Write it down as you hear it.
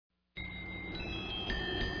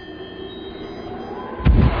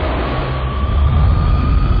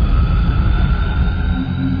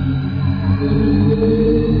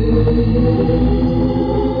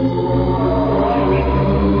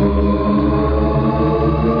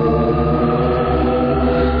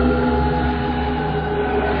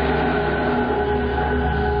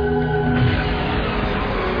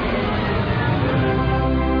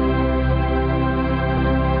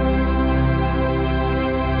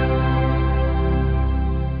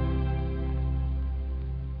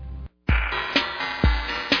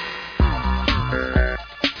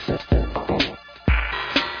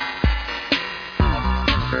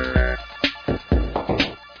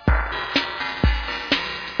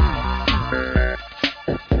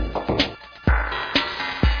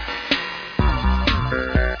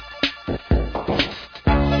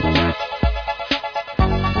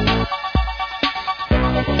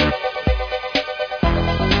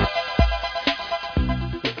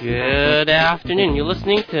Good afternoon. You're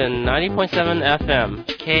listening to 90.7 FM,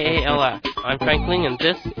 KALX. I'm Frank Ling, and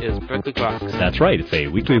this is Berkeley Groks. That's right. It's a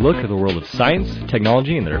weekly look at the world of science,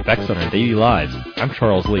 technology, and their effects on our daily lives. I'm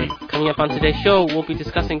Charles Lee. Coming up on today's show, we'll be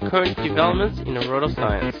discussing current developments in the world of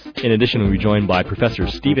science. In addition, we'll be joined by Professor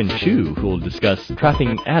Stephen Chu, who will discuss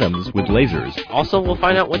trapping atoms with lasers. Also, we'll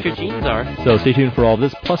find out what your genes are. So stay tuned for all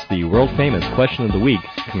this, plus the world-famous question of the week,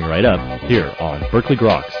 coming right up here on Berkeley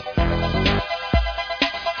Groks.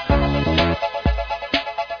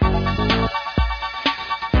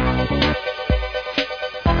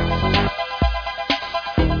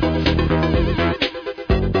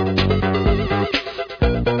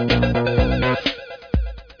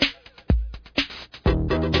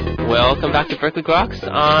 Welcome back to Berkeley Groks.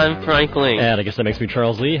 I'm Frank Ling. And I guess that makes me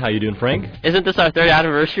Charles Lee. How you doing, Frank? Isn't this our third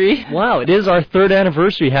anniversary? Wow, it is our third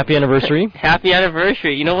anniversary. Happy anniversary. Happy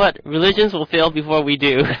anniversary. You know what? Religions will fail before we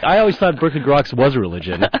do. I always thought Berkeley Groks was a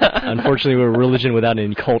religion. Unfortunately, we're a religion without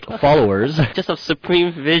any cult followers. Just a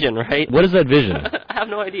supreme vision, right? What is that vision? I have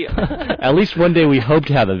no idea. At least one day we hope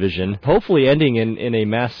to have a vision, hopefully ending in a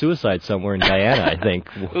mass suicide somewhere in Guyana, I think.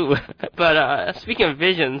 Ooh. But speaking of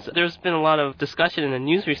visions, there's been a lot of discussion in the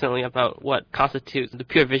news recently about what constitutes the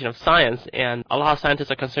pure vision of science, and a lot of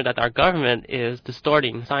scientists are concerned that our government is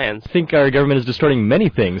distorting science. I think our government is distorting many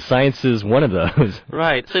things. Science is one of those.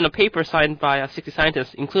 Right. So in a paper signed by 60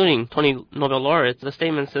 scientists, including 20 Nobel laureates, the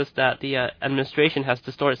statement says that the administration has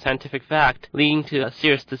distorted scientific fact, leading to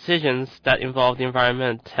serious decisions that involve the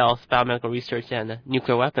environment, health, biomedical research, and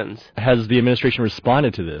nuclear weapons. Has the administration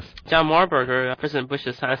responded to this? John Marburger, President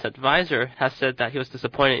Bush's science advisor, has said that he was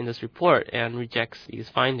disappointed in this report and rejects these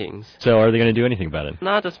findings. So are they going to do anything about it?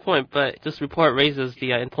 Not at this point, but this report raises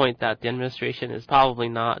the point that the administration is probably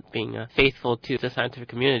not being faithful to the scientific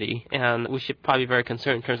community, and we should probably be very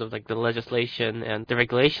concerned in terms of like the legislation and the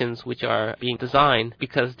regulations which are being designed,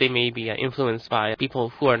 because they may be influenced by people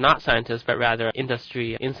who are not scientists but rather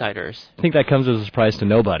industry insiders. I think that comes as a surprise to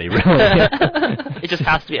nobody, really. It just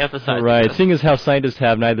has to be emphasized. Right. Seeing as how scientists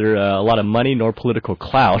have neither a lot of money nor political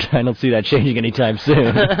clout, I don't see that changing anytime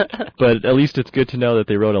soon. But at least it's good to know that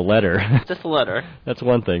they wrote a letter. Just a letter. That's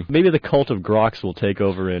one thing. Maybe the cult of Groks will take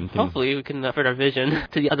over and... Hopefully we can spread our vision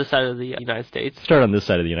to the other side of the United States. Start on this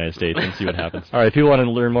side of the United States and see what happens. All right, if you want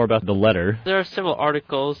to learn more about the letter... There are several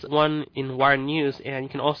articles, one in Wired News, and you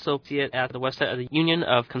can also see it at the website of the Union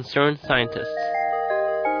of Concerned Scientists.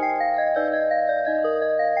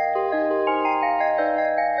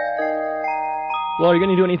 Well, are you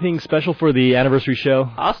going to do anything special for the anniversary show?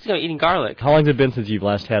 I was thinking of eating garlic. How long has it been since you've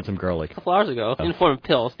last had some garlic? A couple hours ago, in the form of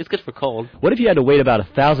pills. It's good for cold. What if you had to wait about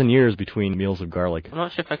 1,000 years between meals of garlic? I'm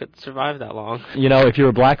not sure if I could survive that long. You know, if you're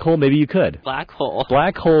a black hole, maybe you could. Black hole.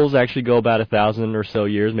 Black holes actually go about 1,000 or so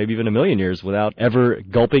years, maybe even 1,000,000 years, without ever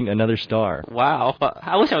gulping another star. Wow.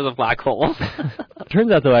 I wish I was a black hole.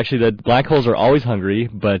 Turns out, though, actually, that black holes are always hungry,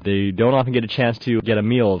 but they don't often get a chance to get a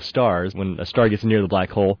meal of stars. When a star gets near the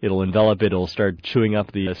black hole, it'll envelop it, it'll start chewing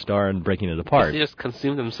up the star and breaking it apart. They just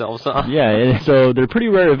consume themselves, huh? Yeah, and so they're pretty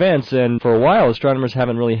rare events, and for a while, astronomers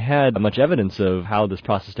haven't really had much evidence of how this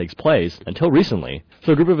process takes place until recently.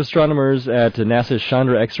 So a group of astronomers at NASA's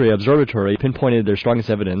Chandra X-ray Observatory pinpointed their strongest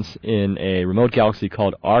evidence in a remote galaxy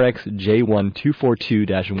called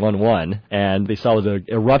RxJ1242-11, and they saw an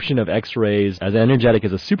eruption of X-rays as energetic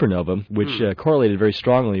as a supernova, which correlated very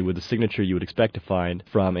strongly with the signature you would expect to find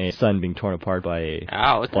from a sun being torn apart by a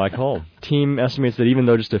black hole. Team estimates that even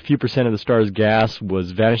though just a few percent of the star's gas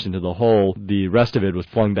was vanished into the hole, the rest of it was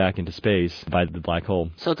flung back into space by the black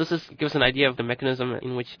hole. So does this give us an idea of the mechanism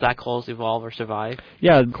in which black holes evolve or survive?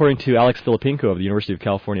 Yeah, according to Alex Filipinko of the University of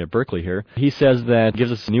California at Berkeley here, he says that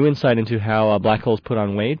gives us new insight into how black holes put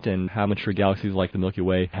on weight and how mature galaxies like the Milky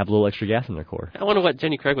Way have a little extra gas in their core. I wonder what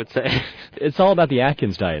Jenny Craig would say. It's all about the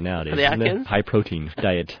Atkins diet nowadays. The Atkins? High protein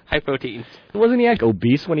diet. High protein. Wasn't he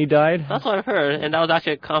obese when he died? That's what I've heard, and that was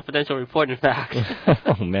actually a confidential report, in fact.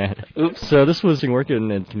 Oh, man. Oops. So this was work,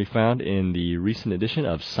 and it can be found in the recent edition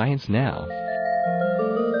of Science Now.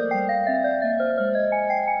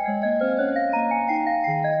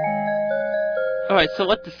 All right, so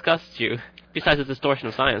what disgusts you? Besides the distortion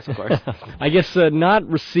of science, of course. I guess not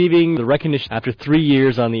receiving the recognition after 3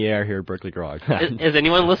 years on the air here at Berkeley Groks. Is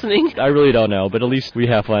anyone listening? I really don't know, but at least we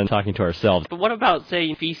have fun talking to ourselves. But what about,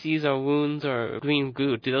 say, feces or wounds or green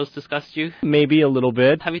goo? Do those disgust you? Maybe a little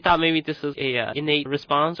bit. Have you thought maybe this is a innate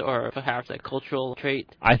response or perhaps a cultural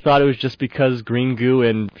trait? I thought it was just because green goo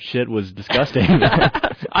and shit was disgusting.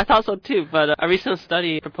 I thought so too, but a recent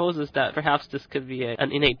study proposes that perhaps this could be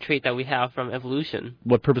an innate trait that we have from evolution.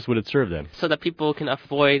 What purpose would it serve then? so that people can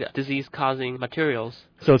avoid disease-causing materials.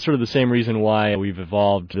 So it's sort of the same reason why we've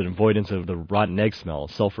evolved an avoidance of the rotten egg smell,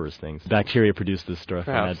 sulfurous things. Bacteria produce this stuff,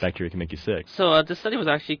 and that bacteria can make you sick. So this study was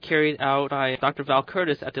actually carried out by Dr. Val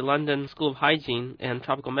Curtis at the London School of Hygiene and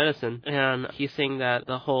Tropical Medicine, and he's saying that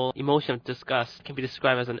the whole emotion of disgust can be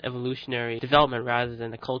described as an evolutionary development rather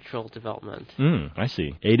than a cultural development. I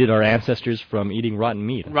see. Aided our ancestors from eating rotten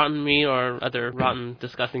meat. Rotten meat or other rotten,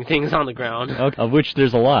 disgusting things on the ground. Of which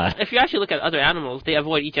there's a lot. If you actually look at other animals, they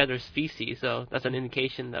avoid each other's species, so that's an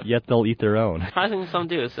indication that... Yet they'll eat their own. Surprisingly, some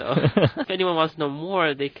do, so... If anyone wants to know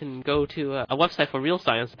more, they can go to a website for real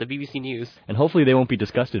science, the BBC News. And hopefully they won't be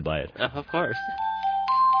disgusted by it. Of course.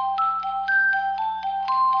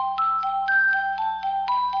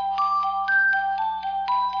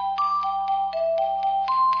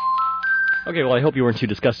 Okay, well, I hope you weren't too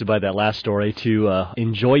disgusted by that last story. To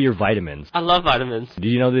enjoy your vitamins. I love vitamins. Did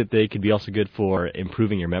you know that they could be also good for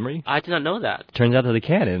improving your memory? I did not know that. Turns out that they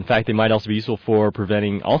can. In fact, they might also be useful for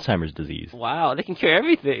preventing Alzheimer's disease. Wow, they can cure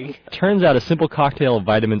everything. Turns out a simple cocktail of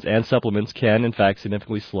vitamins and supplements can, in fact,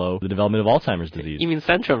 significantly slow the development of Alzheimer's disease. You mean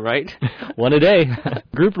Centrum, right? One a day. A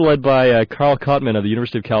group led by Carl Kottman of the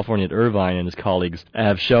University of California at Irvine and his colleagues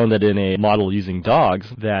have shown that in a model using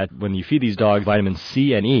dogs, that when you feed these dogs vitamins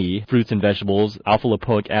C and E, fruits and vegetables,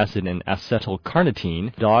 alpha-lipoic acid, and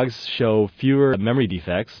acetylcarnitine, dogs show fewer memory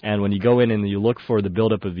defects. And when you go in and you look for the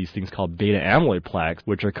buildup of these things called beta-amyloid plaques,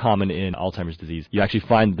 which are common in Alzheimer's disease, you actually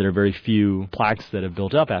find that there are very few plaques that have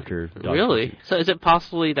built up after dog Really? food. So is it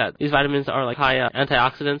possibly that these vitamins are like high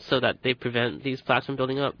antioxidants so that they prevent these plaques from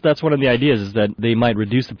building up? That's one of the ideas, is that they might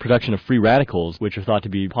reduce the production of free radicals, which are thought to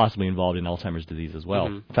be possibly involved in Alzheimer's disease as well.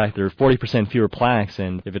 In fact, there are 40% fewer plaques,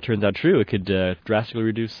 and if it turns out true, it could drastically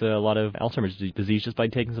reduce a lot of Alzheimer's disease just by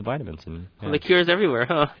taking some vitamins. And well, the cure's everywhere,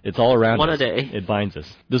 huh? It's all around One us. a day. It binds us.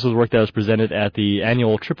 This was work that was presented at the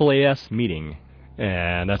annual AAAS meeting.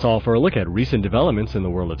 And that's all for a look at recent developments in the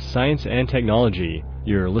world of science and technology.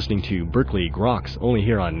 You're listening to Berkeley Groks, only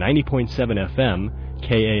here on 90.7 FM,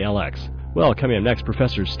 KALX. Well, coming up next,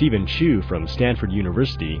 Professor Stephen Chu from Stanford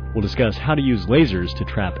University will discuss how to use lasers to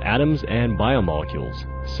trap atoms and biomolecules.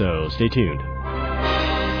 So stay tuned.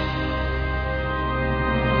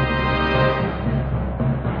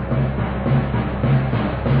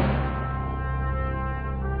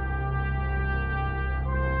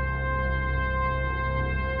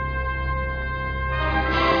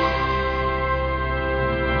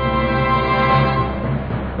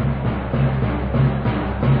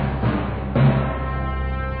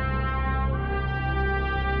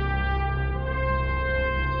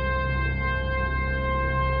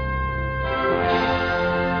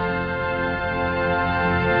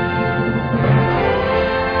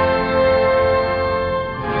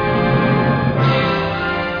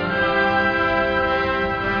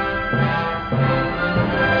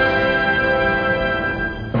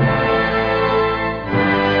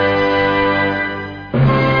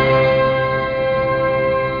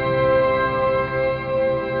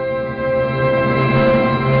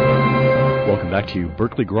 To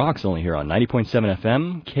Berkeley Groks, only here on 90.7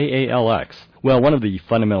 FM, KALX. Well, one of the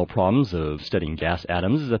fundamental problems of studying gas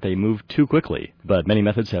atoms is that they move too quickly, but many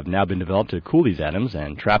methods have now been developed to cool these atoms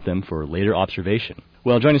and trap them for later observation.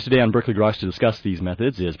 Well, joining us today on Berkeley Groks to discuss these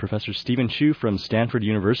methods is Professor Stephen Chu from Stanford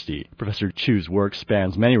University. Professor Chu's work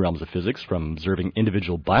spans many realms of physics, from observing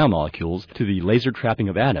individual biomolecules to the laser trapping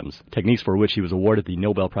of atoms, techniques for which he was awarded the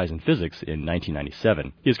Nobel Prize in Physics in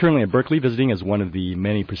 1997. He is currently at Berkeley visiting as one of the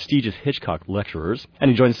many prestigious Hitchcock lecturers, and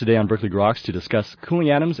he joins us today on Berkeley Groks to discuss cooling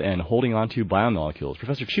atoms and holding on to biomolecules.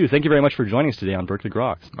 Professor Chu, thank you very much for joining us today on Berkeley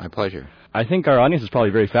Groks. My pleasure. I think our audience is probably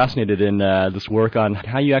very fascinated in this work on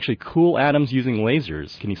how you actually cool atoms using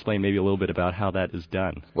lasers. Can you explain maybe a little bit about how that is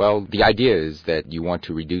done? Well, the idea is that you want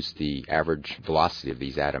to reduce the average velocity of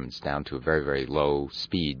these atoms down to very, very low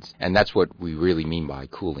speeds. And that's what we really mean by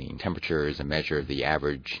cooling. Temperature is a measure of the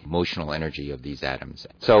average motional energy of these atoms.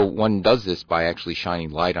 So one does this by actually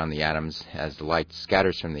shining light on the atoms. As the light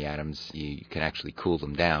scatters from the atoms, you can actually cool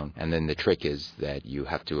them down. And then the trick is that you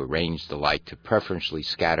have to arrange the light to preferentially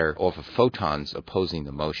scatter off of photons opposing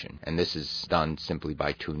the motion. And this is done simply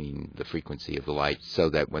by tuning the frequency of the light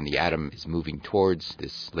so that when the atom is moving towards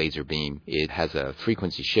this laser beam, it has a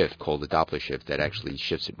frequency shift called the Doppler shift that actually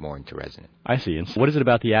shifts it more into resonance. I see. And so what is it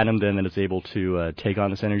about the atom then that is able to take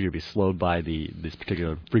on this energy or be slowed by these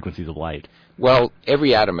particular frequencies of light? Well,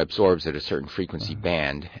 every atom absorbs at a certain frequency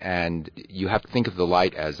band, and you have to think of the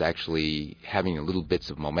light as actually having little bits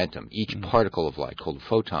of momentum. Each particle of light, called a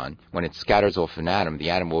photon, when it scatters off an atom, the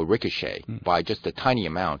atom will ricochet by just a tiny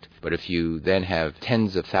amount. But if you then have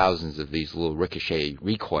tens of thousands of these little ricochet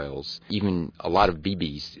recoils, even a lot of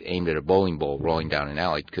BBs aimed at a bowling ball rolling down an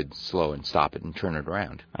alley could slow and stop it and turn it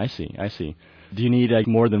around. I see. Do you need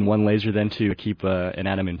more than one laser then to keep an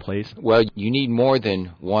atom in place? Well, you need more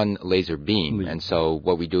than one laser beam, and so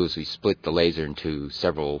what we do is we split the laser into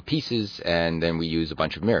several pieces, and then we use a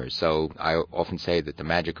bunch of mirrors. So I often say that the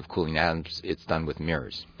magic of cooling atoms, it's done with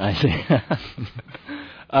mirrors. I see.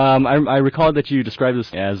 I recall that you described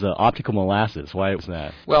this as optical molasses. Why was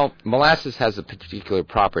that? Well, molasses has a particular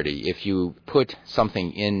property. If you put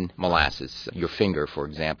something in molasses, your finger, for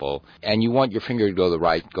example, and you want your finger to go to the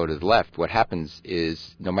right, go to the left, what happens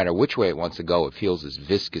is no matter which way it wants to go, it feels this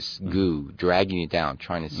viscous goo dragging it down,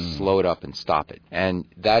 trying to slow it up and stop it. And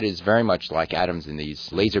that is very much like atoms in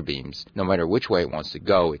these laser beams. No matter which way it wants to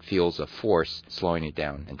go, it feels a force slowing it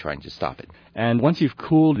down and trying to stop it. And once you've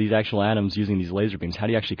cooled these actual atoms using these laser beams, how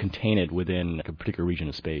do you actually contain it within a particular region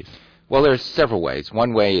of space? Well, there's several ways.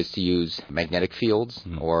 One way is to use magnetic fields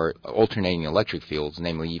or alternating electric fields,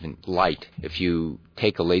 namely even light. If you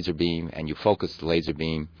take a laser beam and you focus the laser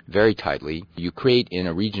beam very tightly, you create in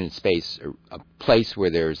a region of space a place where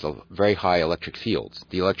there's a very high electric fields.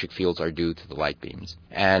 The electric fields are due to the light beams.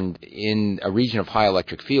 And in a region of high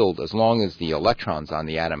electric field, as long as the electrons on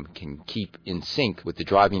the atom can keep in sync with the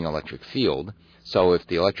driving electric field, so if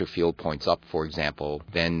the electric field points up, for example,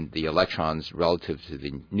 then the electrons relative to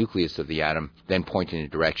the nucleus of the atom then point in a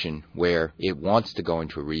direction where it wants to go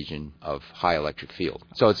into a region of high electric field.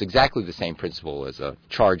 So it's exactly the same principle as a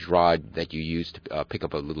charged rod that you use to pick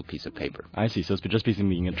up a little piece of paper. I see. So it's just basically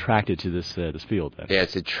being attracted to this field then. Yeah,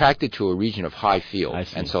 it's attracted to a region of high field. I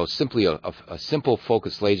see. And so simply a simple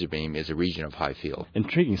focused laser beam is a region of high field.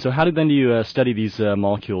 Intriguing. So how do you study these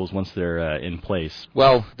molecules once they're in place?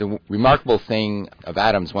 Well, the remarkable thing of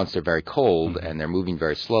atoms once they're very cold and they're moving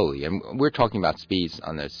very slowly, and we're talking about speeds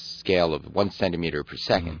on the scale of 1 centimeter per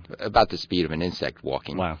second, about the speed of an insect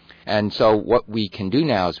walking. Wow. And so what we can do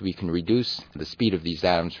now is we can reduce the speed of these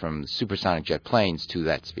atoms from supersonic jet planes to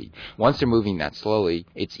that speed. Once they're moving that slowly,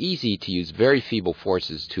 it's easy to use very feeble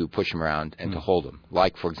forces to push them around and to hold them,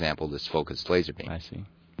 like, for example, this focused laser beam. I see.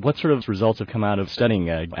 What sort of results have come out of studying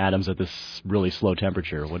atoms at this really slow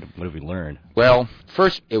temperature? What have we learned? Well,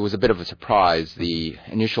 first, it was a bit of a surprise. The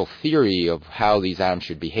initial theory of how these atoms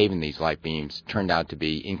should behave in these light beams turned out to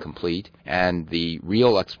be incomplete, and the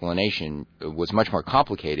real explanation was much more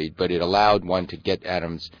complicated, but it allowed one to get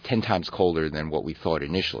atoms 10 times colder than what we thought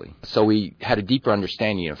initially. So we had a deeper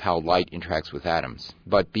understanding of how light interacts with atoms.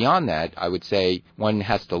 But beyond that, I would say one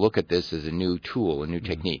has to look at this as a new tool, a new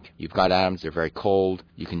technique. You've got atoms, they're very cold.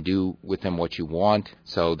 You can do with them what you want.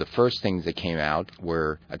 So the first things that came out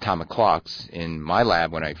were atomic clocks. In my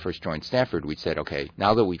lab, when I first joined Stanford, we said, okay,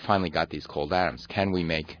 now that we finally got these cold atoms, can we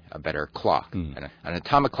make a better clock? And an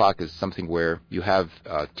atomic clock is something where you have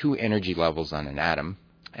two energy levels on an atom.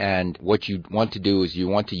 And what you want to do is you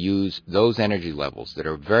want to use those energy levels that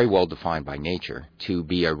are very well defined by nature to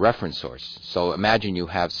be a reference source. So imagine you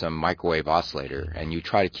have some microwave oscillator and you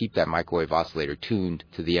try to keep that microwave oscillator tuned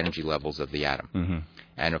to the energy levels of the atom.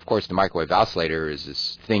 And of course, the microwave oscillator is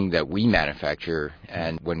this thing that we manufacture,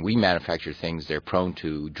 and when we manufacture things, they're prone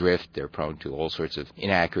to drift, they're prone to all sorts of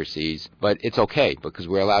inaccuracies, but it's okay because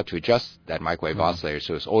we're allowed to adjust that microwave oscillator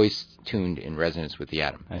so it's always tuned in resonance with the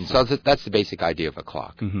atom. And so that's the basic idea of a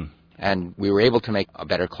clock. And we were able to make a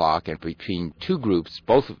better clock, and between two groups,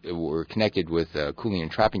 both were connected with cooling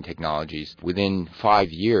and trapping technologies. Within 5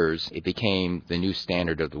 years, it became the new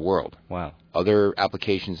standard of the world. Wow. Other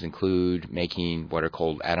applications include making what are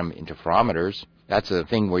called atom interferometers. That's a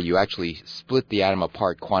thing where you actually split the atom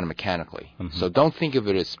apart quantum mechanically. So don't think of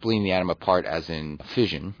it as splitting the atom apart as in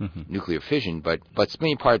fission, nuclear fission, but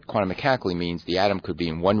splitting apart quantum mechanically means the atom could be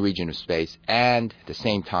in one region of space and at the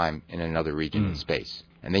same time in another region of space.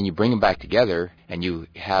 And then you bring them back together, and you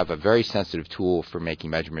have a very sensitive tool for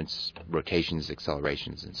making measurements, rotations,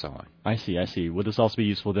 accelerations, and so on. I see. Would this also be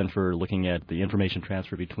useful then for looking at the information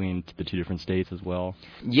transfer between the two different states as well?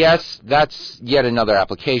 Yes, that's yet another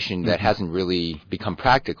application that hasn't really become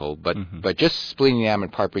practical, but just splitting the atom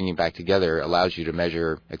apart, bringing it back together allows you to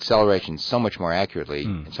measure acceleration so much more accurately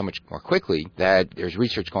and so much more quickly that there's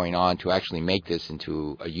research going on to actually make this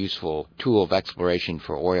into a useful tool of exploration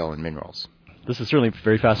for oil and minerals. This is certainly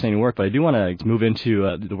very fascinating work, but I do want to move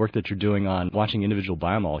into the work that you're doing on watching individual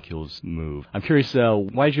biomolecules move. I'm curious,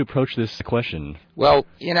 why did you approach this question? Well,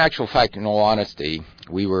 in actual fact, in all honesty,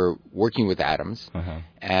 we were working with atoms,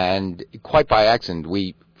 and quite by accident,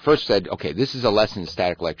 we first said, okay, this is a lesson in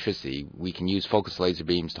static electricity. We can use focused laser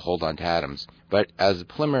beams to hold on to atoms. But as a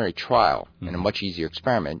preliminary trial and a much easier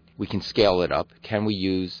experiment, we can scale it up. Can we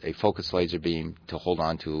use a focused laser beam to hold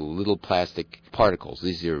on to little plastic particles?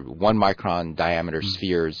 These are 1 micron diameter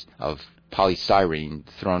spheres of polystyrene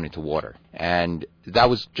thrown into water. And that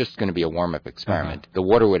was just going to be a warm-up experiment. The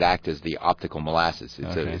water would act as the optical molasses.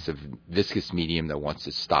 It's a viscous medium that wants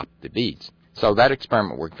to stop the beads. So that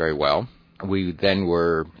experiment worked very well. We then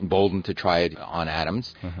were emboldened to try it on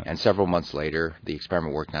atoms, and several months later, the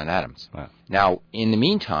experiment worked on atoms. Wow. Now, in the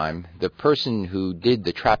meantime, the person who did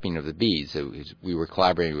the trapping of the beads, we were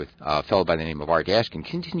collaborating with a fellow by the name of Art Ashkin,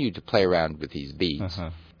 continued to play around with these beads.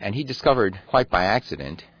 And he discovered, quite by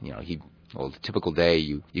accident, the typical day,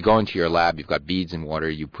 you go into your lab, you've got beads in water,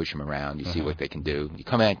 you push them around, you see what they can do. You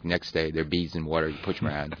come back the next day, there are beads in water, you push them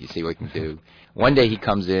around, you see what you can do. One day he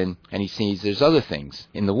comes in and he sees there's other things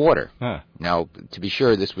in the water. Now, to be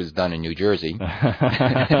sure, this was done in New Jersey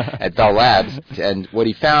at Bell Labs, and what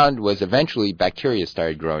he found was eventually bacteria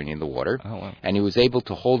started growing in the water, and he was able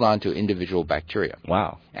to hold on to individual bacteria.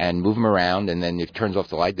 Wow. And move them around, and then if it turns off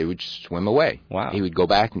the light, they would just swim away. Wow. He would go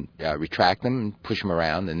back and retract them and push them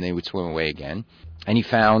around, and they would swim away again. And he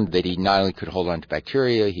found that he not only could hold on to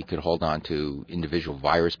bacteria, he could hold on to individual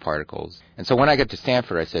virus particles. And so when I got to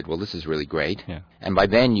Stanford, I said, well, this is really great. Yeah. And by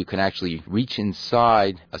then, you can actually reach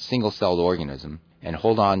inside a single-celled organism and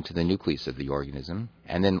hold on to the nucleus of the organism.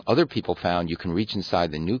 And then other people found you can reach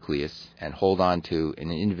inside the nucleus and hold on to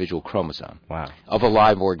an individual chromosome of a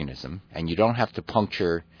live organism. And you don't have to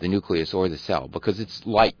puncture the nucleus or the cell because it's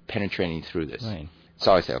light penetrating through this. Right.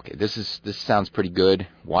 So I say, okay, this sounds pretty good.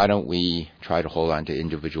 Why don't we try to hold on to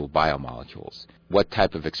individual biomolecules? What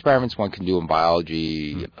type of experiments one can do in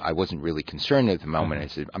biology, I wasn't really concerned at the moment. I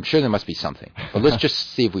said, I'm sure there must be something, but let's just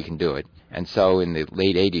see if we can do it. And so in the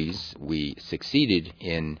late 80s, we succeeded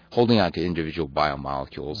in holding on to individual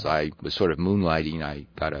biomolecules. I was sort of moonlighting. I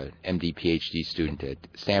got an MD PhD student at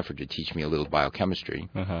Stanford to teach me a little biochemistry.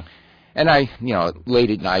 And I,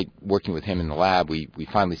 late at night, working with him in the lab, we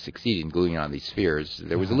finally succeeded in gluing on these spheres.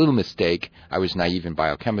 There was a little mistake. I was naive in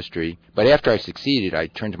biochemistry. But after I succeeded, I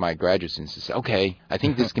turned to my graduate students and said, okay, I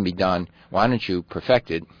think this can be done. Why don't you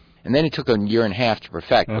perfect it? And then it took a year and a half to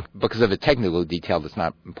perfect because of a technical detail that's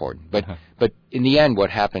not important. But in the end, what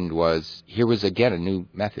happened was here was, again, a new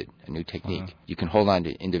method, a new technique. You can hold on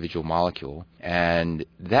to individual molecule. And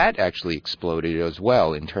that actually exploded as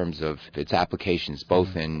well in terms of its applications,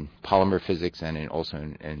 both in polymer physics and also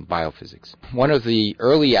in biophysics. One of the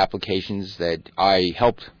early applications that I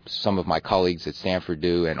helped some of my colleagues at Stanford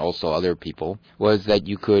do and also other people was that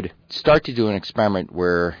you could start to do an experiment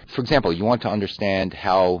where, for example, you want to understand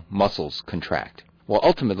how muscles contract. Well,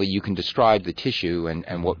 ultimately, you can describe the tissue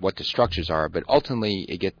and what the structures are, but ultimately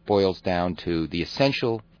it boils down to the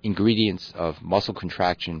essential ingredients of muscle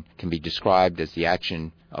contraction can be described as the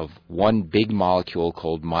action of one big molecule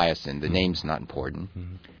called myosin. The name's not important.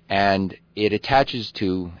 And it attaches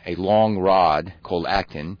to a long rod called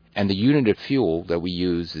actin, and the unit of fuel that we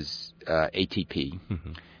use is ATP.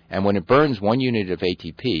 And when it burns 1 unit of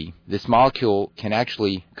ATP, this molecule can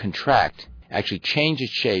actually contract, actually change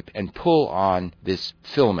its shape and pull on this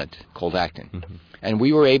filament called actin. And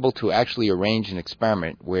we were able to actually arrange an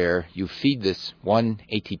experiment where you feed this one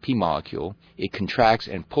ATP molecule, it contracts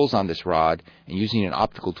and pulls on this rod, and using an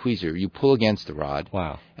optical tweezer, you pull against the rod.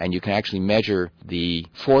 Wow. And you can actually measure the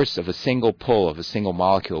force of a single pull of a single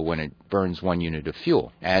molecule when it burns 1 unit of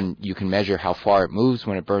fuel. And you can measure how far it moves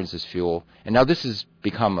when it burns this fuel. And now this has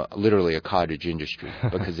become literally a cottage industry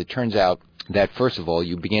because it turns out that, first of all,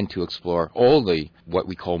 you begin to explore all the what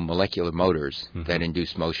we call molecular motors that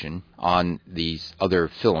induce motion on these other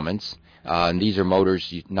filaments. And these are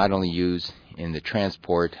motors you not only use in the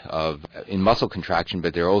transport in muscle contraction,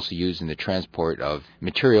 but they're also used in the transport of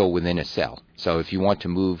material within a cell. So if you want to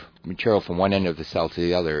move material from one end of the cell to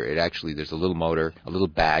the other, there's a little motor, a little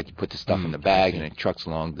bag. You put the stuff in the bag, and it trucks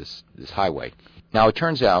along this highway. Now, it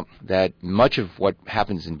turns out that much of what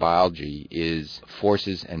happens in biology is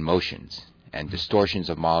forces and motions and distortions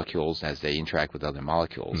of molecules as they interact with other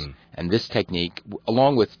molecules. And this technique,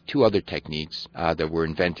 along with 2 other techniques that were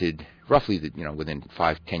invented roughly within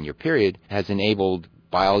 5-10 year period, has enabled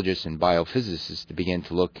biologists and biophysicists to begin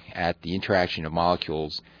to look at the interaction of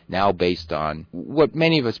molecules now based on what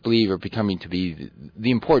many of us believe are becoming to be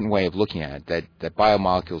the important way of looking at it, that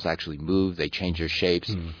biomolecules actually move, they change their shapes,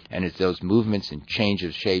 and it's those movements and change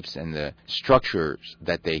of shapes and the structures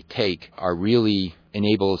that they take are really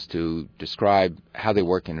enable us to describe how they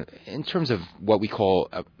work in terms of what we call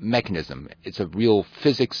a mechanism. It's a real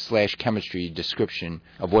physics/chemistry description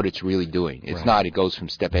of what it's really doing. It's not, it goes from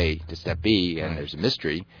step A to step B, and there's a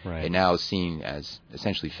mystery. It now is seen as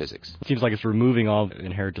essentially physics. It seems like it's removing all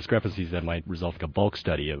inherent discrepancies that might result in a bulk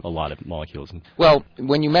study of a lot of molecules. Well,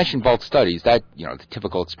 when you mention bulk studies, that, the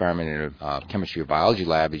typical experiment in a chemistry or biology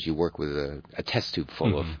lab is you work with a test tube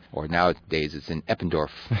full of, or nowadays it's an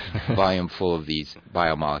Eppendorf volume full of these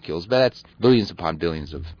biomolecules, but that's billions upon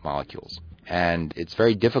billions of molecules. And it's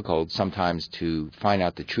very difficult sometimes to find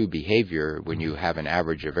out the true behavior when you have an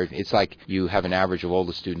average of everything. It's like you have an average of all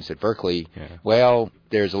the students at Berkeley. Well,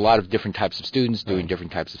 there's a lot of different types of students doing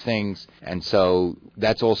different types of things, and so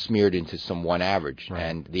that's all smeared into some one average.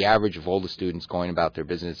 And the average of all the students going about their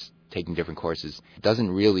business, taking different courses,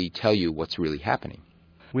 doesn't really tell you what's really happening.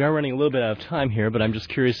 We are running a little bit out of time here, but I'm just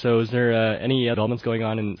curious, so is there any developments going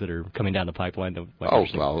on that are coming down the pipeline?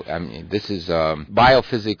 This is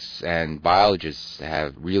biophysics and biologists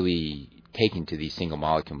have really taken to these single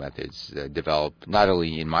molecule methods developed not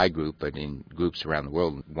only in my group but in groups around the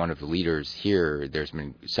world. One of the leaders here, there's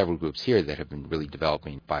been several groups here that have been really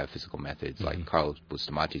developing biophysical methods like Carlos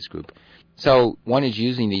Bustamantes's group. So one is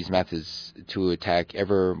using these methods to attack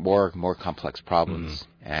ever more complex problems,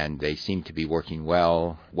 and they seem to be working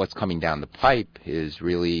well. What's coming down the pipe is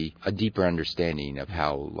really a deeper understanding of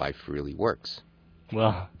how life really works.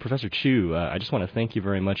 Well, Professor Chu, I just want to thank you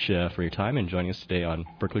very much for your time and joining us today on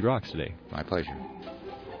Berkeley Rocks today. My pleasure.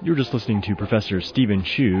 You were just listening to Professor Stephen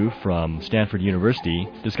Chu from Stanford University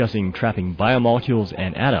discussing trapping biomolecules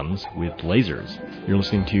and atoms with lasers. You're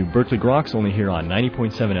listening to Berkeley Rocks only here on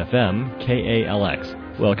 90.7 FM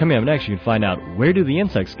KALX. Well, coming up next, you can find out where do the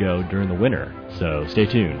insects go during the winter. So stay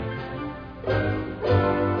tuned.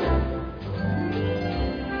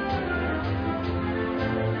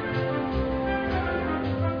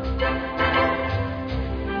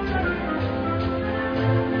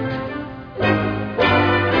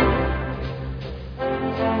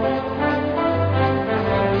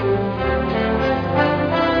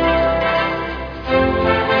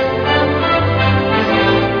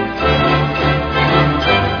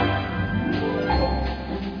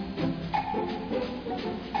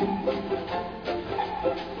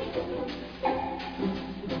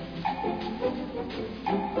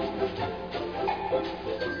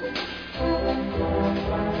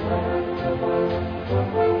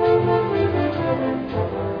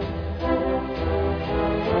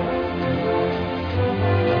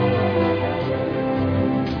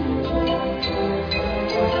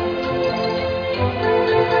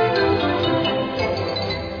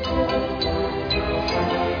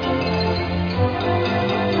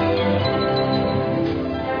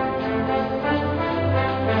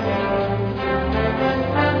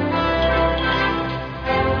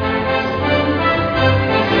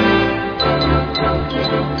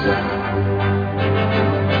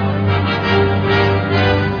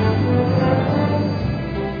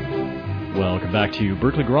 To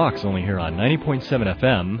Berkeley Rocks, only here on 90.7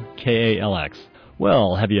 FM KALX.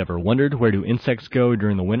 Well, have you ever wondered where do insects go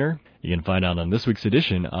during the winter? You can find out on this week's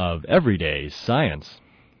edition of Everyday Science.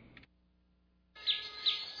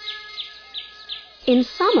 In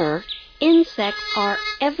summer, insects are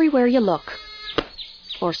everywhere you look,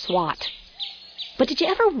 or swat. But did you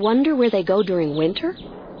ever wonder where they go during winter?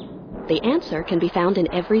 The answer can be found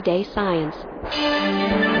in Everyday Science.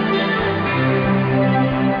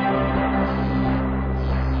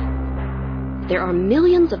 There are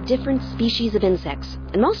millions of different species of insects,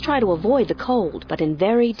 and most try to avoid the cold, but in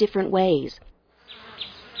very different ways.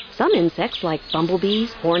 Some insects, like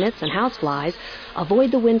bumblebees, hornets, and houseflies,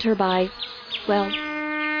 avoid the winter by, well,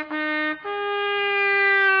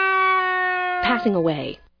 passing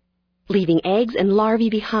away, leaving eggs and larvae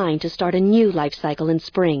behind to start a new life cycle in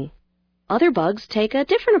spring. Other bugs take a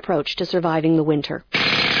different approach to surviving the winter.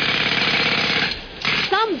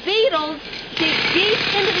 Some beetles dig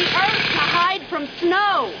deep into the earth to hide from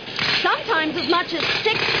snow, sometimes as much as 6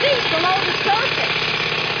 feet below the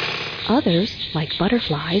surface. Others, like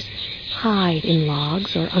butterflies, hide in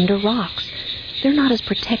logs or under rocks. They're not as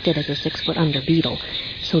protected as a 6-foot-under beetle,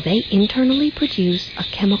 so they internally produce a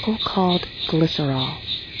chemical called glycerol.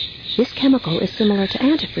 This chemical is similar to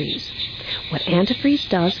antifreeze. What antifreeze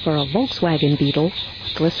does for a Volkswagen Beetle,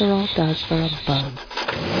 what glycerol does for a bug.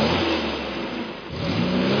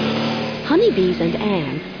 honeybees and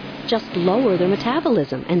ants just lower their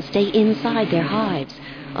metabolism and stay inside their hives,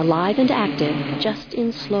 alive and active, just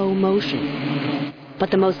in slow motion. But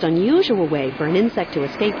the most unusual way for an insect to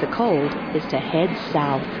escape the cold is to head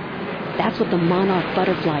south. That's what the monarch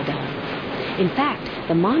butterfly does. In fact,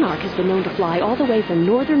 the monarch has been known to fly all the way from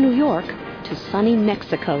northern New York to sunny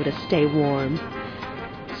Mexico to stay warm.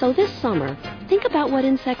 So this summer, think about what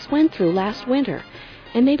insects went through last winter,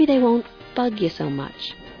 and maybe they won't bug you so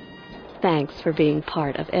much. Thanks for being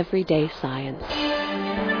part of Everyday Science.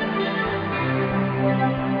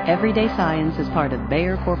 Everyday Science is part of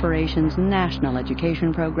Bayer Corporation's national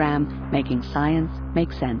education program, making science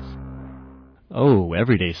make sense. Oh,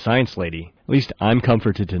 Everyday Science lady. At least I'm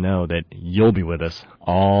comforted to know that you'll be with us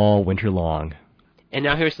all winter long. And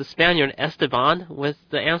now here's the Spaniard, Esteban, with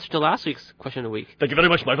the answer to last week's question of the week. Thank you very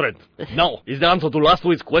much, my friend. Now, is the answer to last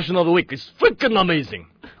week's question of the week. It's freaking amazing.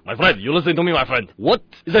 My friend, you listen to me, my friend. What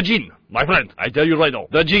is a gene? My friend, I tell you right now,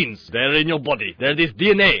 the genes, they're in your body. They're this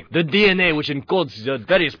DNA. The DNA which encodes the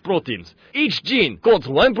various proteins. Each gene codes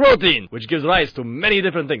one protein, which gives rise to many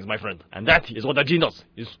different things, my friend. And that is what a gene does.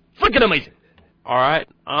 It's freaking amazing. Alright,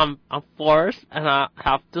 I'm Forrest, and I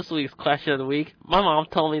have this week's question of the week. My mom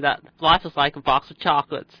told me that life is like a box of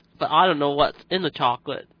chocolates, but I don't know what's in the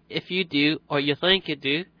chocolate. If you do, or you think you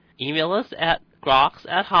do, email us at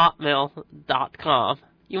groks@hotmail.com.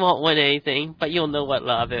 You won't win anything, but you'll know what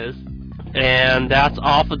love is. And that's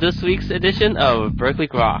all for this week's edition of Berkeley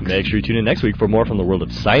Groks. Make sure you tune in next week for more from the world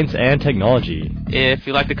of science and technology. If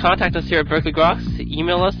you'd like to contact us here at Berkeley Groks,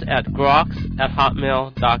 email us at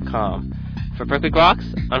groks@hotmail.com. For Berkeley Groks,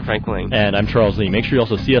 I'm Frank Ling. And I'm Charles Lee. Make sure you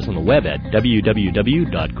also see us on the web at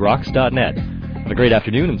www.groks.net. Have a great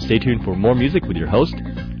afternoon and stay tuned for more music with your host,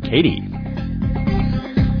 Katie.